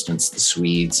for instance, the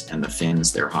Swedes and the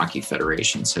Finns, their hockey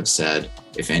federations have said,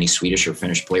 if any Swedish or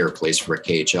Finnish player plays for a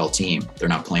KHL team, they're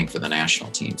not playing for the national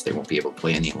teams. They won't be able to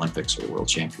play in the Olympics or the World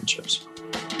Championships.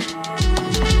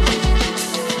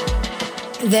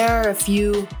 There are a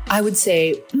few, I would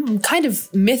say, kind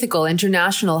of mythical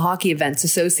international hockey events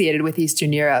associated with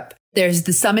Eastern Europe. There's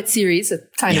the Summit Series, a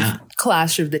kind of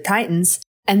clash of the titans.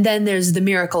 And then there's the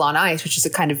Miracle on Ice, which is a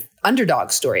kind of underdog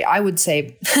story. I would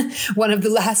say one of the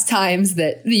last times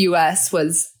that the U.S.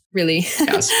 was really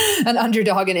an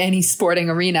underdog in any sporting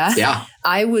arena. Yeah.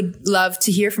 I would love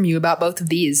to hear from you about both of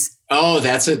these. Oh,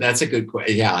 that's a good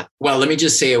question. Yeah. Well, let me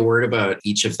just say a word about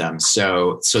each of them.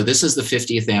 So this is the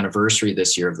 50th anniversary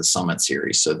this year of the Summit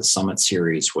Series. So the Summit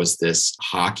Series was this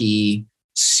hockey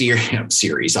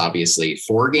series, obviously,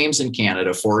 4 games in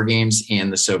Canada, 4 games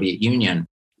in the Soviet Union.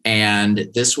 And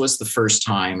this was the first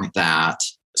time that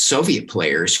Soviet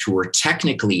players who were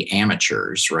technically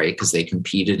amateurs, right, because they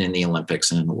competed in the Olympics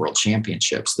and in the World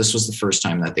Championships, this was the first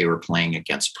time that they were playing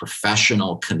against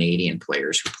professional Canadian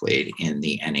players who played in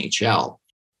the NHL.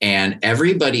 And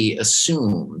everybody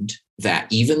assumed that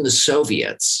even the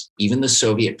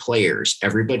Soviet players,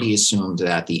 everybody assumed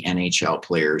that the NHL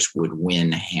players would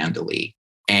win handily.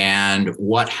 And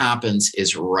what happens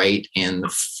is right in the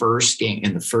first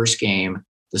game,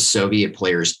 the Soviet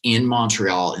players in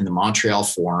Montreal, in the Montreal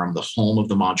Forum, the home of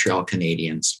the Montreal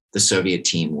Canadiens, the Soviet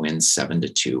team wins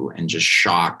 7-2 and just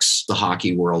shocks the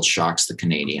hockey world, shocks the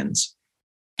Canadians.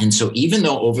 And so even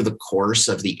though over the course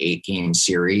of the 8-game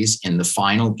series, in the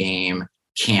final game,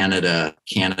 Canada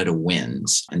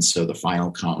wins. And so the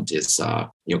final count is,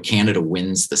 Canada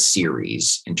wins the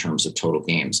series in terms of total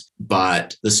games.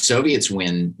 But the Soviets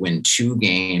win 2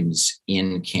 games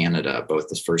in Canada, both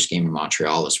the first game in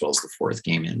Montreal as well as the 4th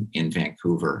game in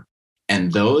Vancouver.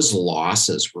 And those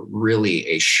losses were really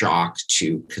a shock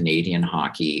to Canadian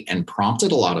hockey and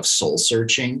prompted a lot of soul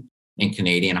searching in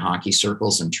Canadian hockey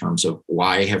circles in terms of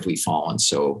why have we fallen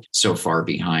so far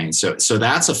behind. So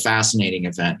that's a fascinating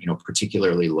event,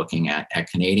 particularly looking at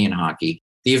Canadian hockey.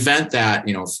 The event that,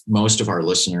 most of our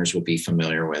listeners will be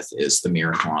familiar with is the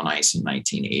Miracle on Ice in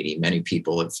 1980. Many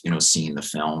people have, seen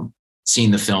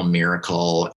the film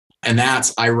Miracle. And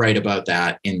I write about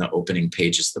that in the opening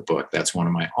pages of the book. That's one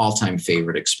of my all-time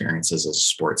favorite experiences as a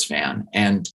sports fan.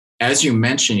 And as you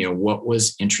mentioned, what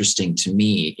was interesting to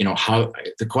me, how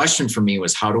the question for me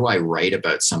was, how do I write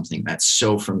about something that's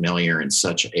so familiar and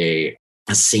such a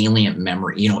salient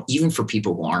memory, even for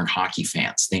people who aren't hockey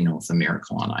fans, they know the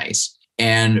Miracle on Ice.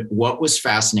 And what was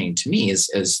fascinating to me is,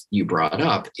 as you brought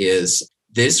up, is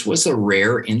this was a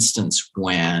rare instance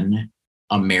when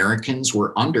Americans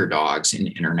were underdogs in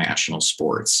international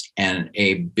sports. And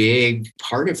a big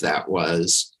part of that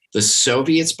was the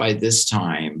Soviets by this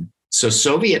time. So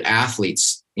Soviet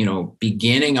athletes,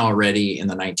 beginning already in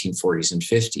the 1940s and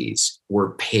 50s,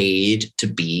 were paid to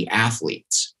be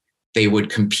athletes. They would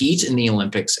compete in the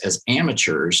Olympics as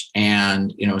amateurs.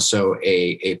 And, so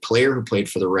a player who played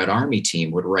for the Red Army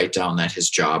team would write down that his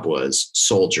job was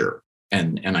soldier.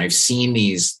 And I've seen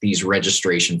these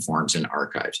registration forms in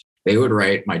archives. They would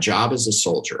write, my job is a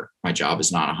soldier. My job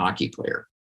is not a hockey player.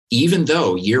 Even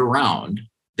though year round,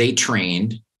 they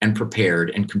trained and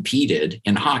prepared and competed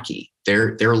in hockey.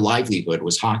 Their livelihood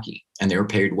was hockey, and they were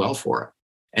paid well for it.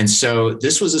 And so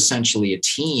this was essentially a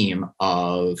team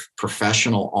of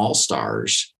professional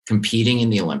all-stars competing in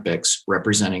the Olympics,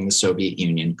 representing the Soviet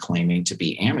Union, claiming to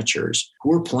be amateurs, who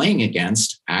were playing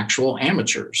against actual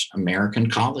amateurs, American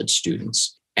college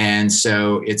students. And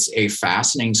so it's a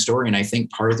fascinating story. And I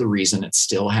think part of the reason it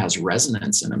still has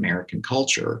resonance in American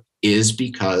culture is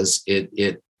because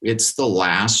it's the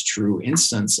last true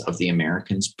instance of the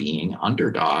Americans being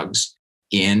underdogs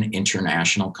in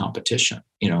international competition.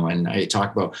 And I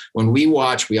talk about when we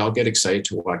all get excited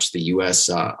to watch the U.S.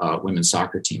 Women's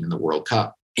soccer team in the World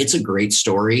Cup. It's a great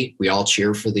story. We all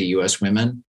cheer for the U.S.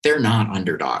 women. They're not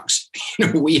underdogs.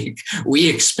 We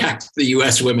expect the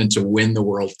U.S. women to win the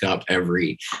World Cup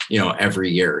every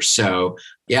year. So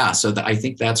I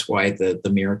think that's why the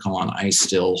Miracle on Ice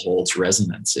still holds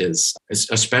resonance, is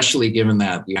especially given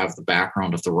that you have the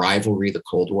background of the rivalry, the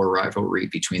Cold War rivalry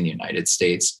between the United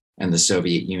States and the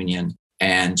Soviet Union.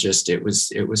 And just it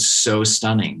was so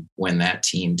stunning when that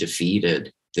team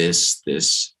defeated this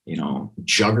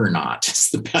juggernaut. It's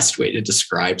the best way to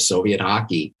describe Soviet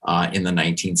hockey in the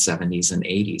 1970s and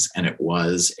 80s. And it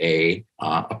was a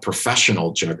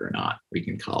professional juggernaut, we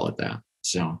can call it that.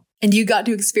 So. And you got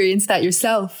to experience that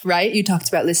yourself, right? You talked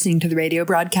about listening to the radio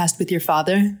broadcast with your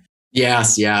father.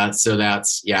 Yes. Yeah. So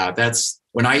that's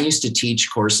when I used to teach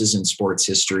courses in sports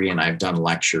history, and I've done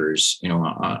lectures,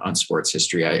 on sports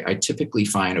history, I typically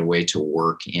find a way to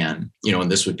work in,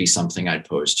 and this would be something I'd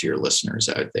pose to your listeners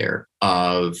out there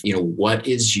of, what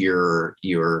is your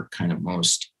kind of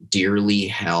most dearly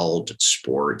held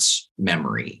sports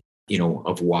memory,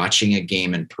 of watching a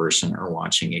game in person or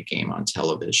watching a game on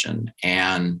television.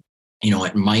 And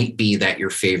it might be that your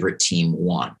favorite team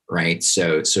won, right?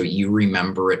 So you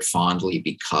remember it fondly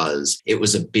because it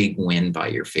was a big win by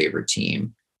your favorite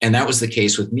team. And that was the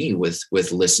case with me with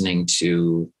listening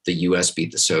to the US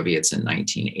beat the Soviets in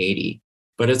 1980.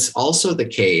 But it's also the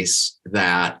case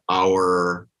that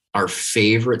our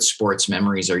favorite sports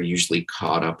memories are usually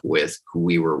caught up with who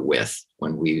we were with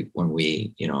when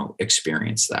we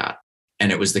experienced that.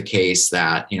 And it was the case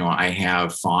that, I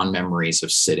have fond memories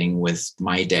of sitting with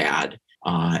my dad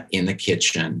in the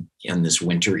kitchen in this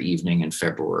winter evening in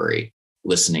February,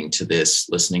 listening to this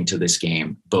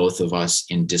game, both of us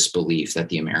in disbelief that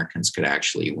the Americans could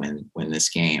actually win this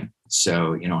game.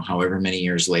 So, however many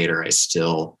years later, I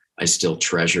still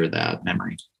treasure that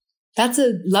memory. That's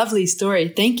a lovely story.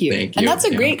 Thank you. Thank you. And that's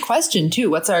a great question too.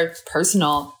 What's our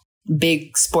personal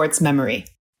big sports memory?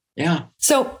 Yeah.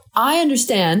 So I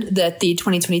understand that the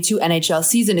 2022 NHL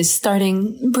season is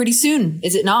starting pretty soon,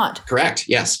 is it not? Correct.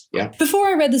 Yes. Yeah. Before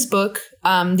I read this book,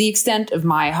 the extent of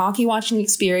my hockey watching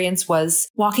experience was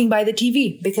walking by the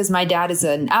TV because my dad is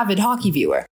an avid hockey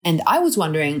viewer. And I was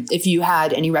wondering if you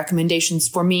had any recommendations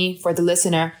for me, for the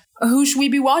listener. Who should we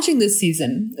be watching this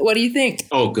season? What do you think?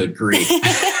 Oh, good grief.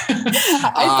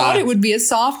 I thought it would be a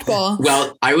softball.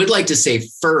 Well, I would like to say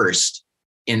first,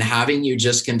 in having you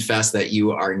just confess that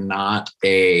you are not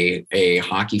a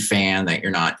hockey fan, that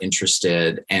you're not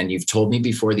interested, and you've told me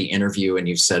before the interview and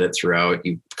you've said it throughout,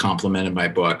 you complimented my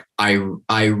book.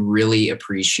 I really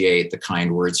appreciate the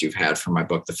kind words you've had for my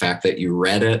book, the fact that you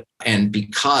read it. And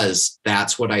because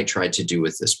that's what I tried to do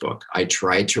with this book. I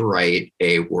tried to write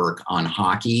a work on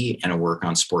hockey and a work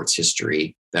on sports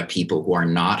history that people who are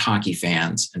not hockey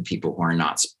fans and people who are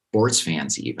not sports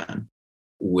fans even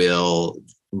will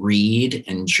read,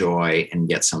 enjoy, and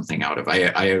get something out of. I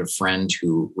have a friend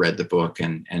who read the book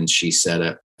and she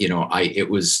said it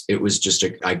was just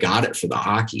I got it for the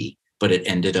hockey, but it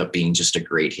ended up being just a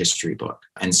great history book.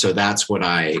 And so that's what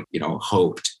I,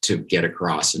 hoped to get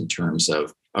across in terms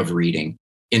of reading.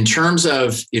 In terms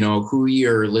of, who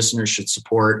your listeners should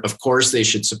support, of course, they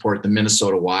should support the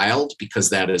Minnesota Wild because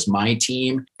that is my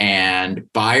team.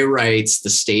 And by rights, the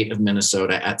state of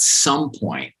Minnesota at some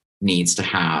point needs to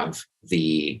have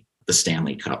the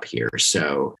Stanley Cup here.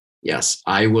 So yes,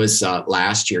 I was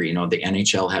last year, the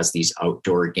NHL has these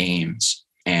outdoor games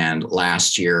And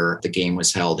last year, the game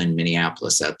was held in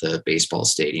Minneapolis at the baseball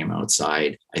stadium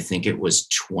outside. I think it was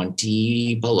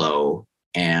 20 below.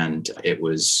 And it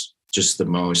was just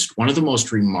one of the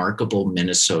most remarkable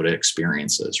Minnesota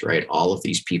experiences, right? All of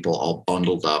these people all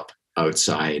bundled up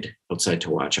outside to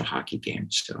watch a hockey game.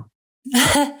 So,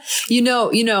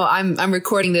 I'm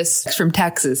recording this from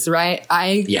Texas, right?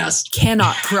 Yes.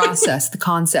 Cannot process the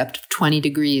concept of 20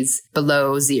 degrees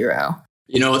below zero.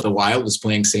 The Wild was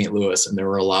playing St. Louis, and there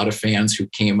were a lot of fans who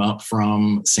came up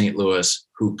from St. Louis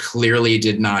who clearly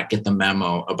did not get the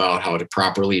memo about how to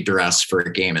properly dress for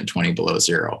a game in 20 below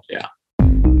zero. Yeah.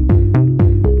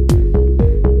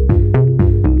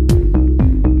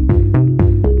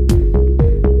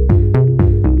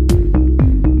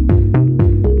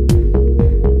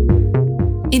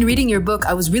 In reading your book,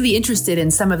 I was really interested in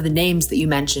some of the names that you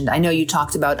mentioned. I know you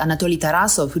talked about Anatoly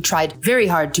Tarasov, who tried very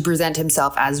hard to present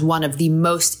himself as one of the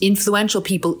most influential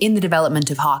people in the development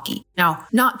of hockey. Now,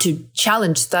 not to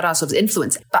challenge Tarasov's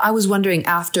influence, but I was wondering,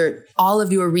 after all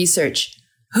of your research,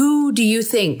 who do you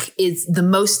think is the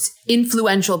most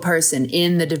influential person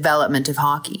in the development of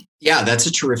hockey? Yeah, that's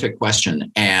a terrific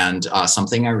question. And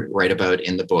something I write about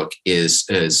in the book is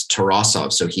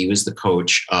Tarasov. So he was the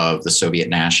coach of the Soviet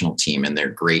national team in their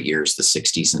great years, the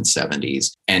 60s and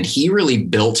 70s. And he really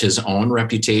built his own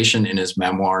reputation in his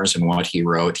memoirs and what he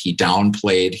wrote. He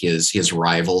downplayed his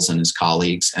rivals and his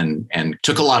colleagues and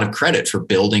took a lot of credit for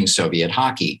building Soviet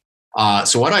hockey.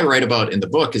 So what I write about in the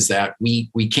book is that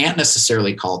we can't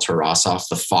necessarily call Tarasov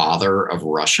the father of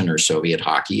Russian or Soviet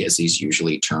hockey, as he's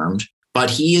usually termed, but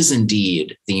he is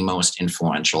indeed the most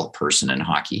influential person in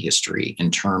hockey history in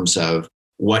terms of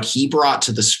what he brought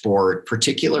to the sport,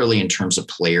 particularly in terms of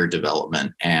player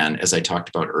development. And as I talked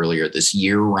about earlier, this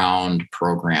year-round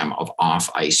program of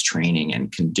off-ice training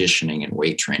and conditioning and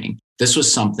weight training. This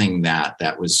was something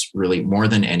that was really, more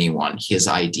than anyone, his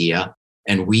idea.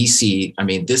 And we see,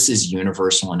 this is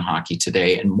universal in hockey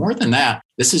today. And more than that,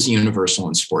 this is universal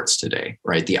in sports today,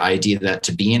 right? The idea that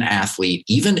to be an athlete,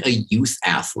 even a youth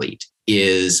athlete,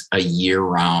 is a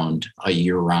year-round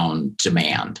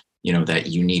demand, that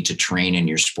you need to train in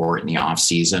your sport in the off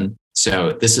season.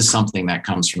 So this is something that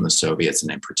comes from the Soviets,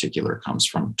 and in particular comes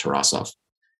from Tarasov.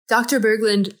 Dr.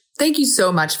 Berglund, thank you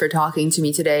so much for talking to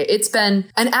me today. It's been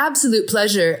an absolute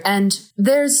pleasure. And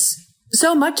there's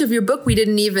so much of your book we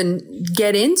didn't even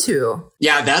get into.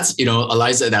 Yeah, that's,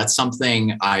 Eliza, that's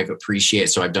something I've appreciated.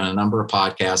 So I've done a number of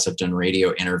podcasts, I've done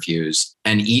radio interviews,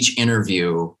 and each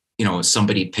interview,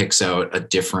 somebody picks out a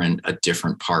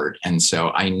different part. And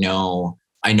so I know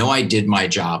I did my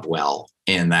job well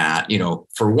in that,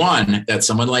 for one, that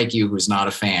someone like you who's not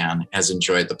a fan has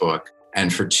enjoyed the book.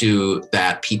 And for two,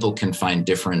 that people can find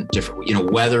different,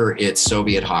 whether it's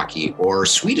Soviet hockey or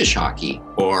Swedish hockey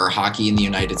or hockey in the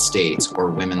United States or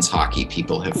women's hockey,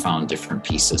 people have found different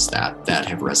pieces that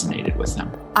have resonated with them.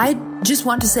 I just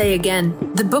want to say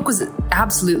again, the book was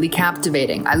absolutely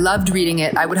captivating. I loved reading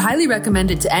it. I would highly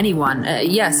recommend it to anyone.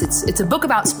 Yes, it's a book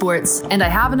about sports, and I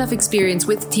have enough experience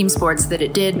with team sports that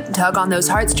it did tug on those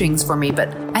heartstrings for me. But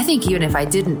I think even if I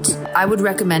didn't, I would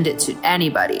recommend it to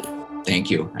anybody.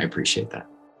 Thank you. I appreciate that.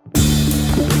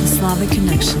 The Slavic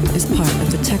Connection is part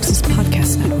of the Texas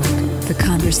Podcast Network, the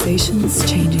conversations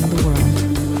changing the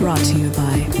world. Brought to you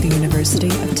by the University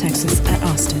of Texas at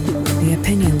Austin. The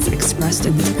opinions expressed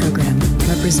in this program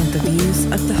represent the views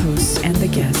of the hosts and the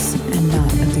guests, and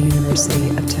not of the University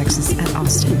of Texas at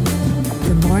Austin.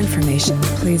 For more information,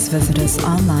 please visit us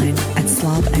online at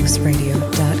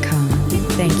slavxradio.com.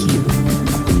 Thank you.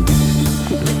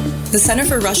 The Center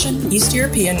for Russian, East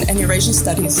European, and Eurasian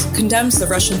Studies condemns the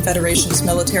Russian Federation's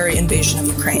military invasion of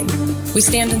Ukraine. We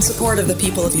stand in support of the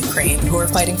people of Ukraine who are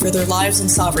fighting for their lives and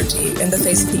sovereignty in the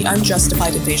face of the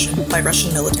unjustified invasion by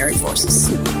Russian military forces.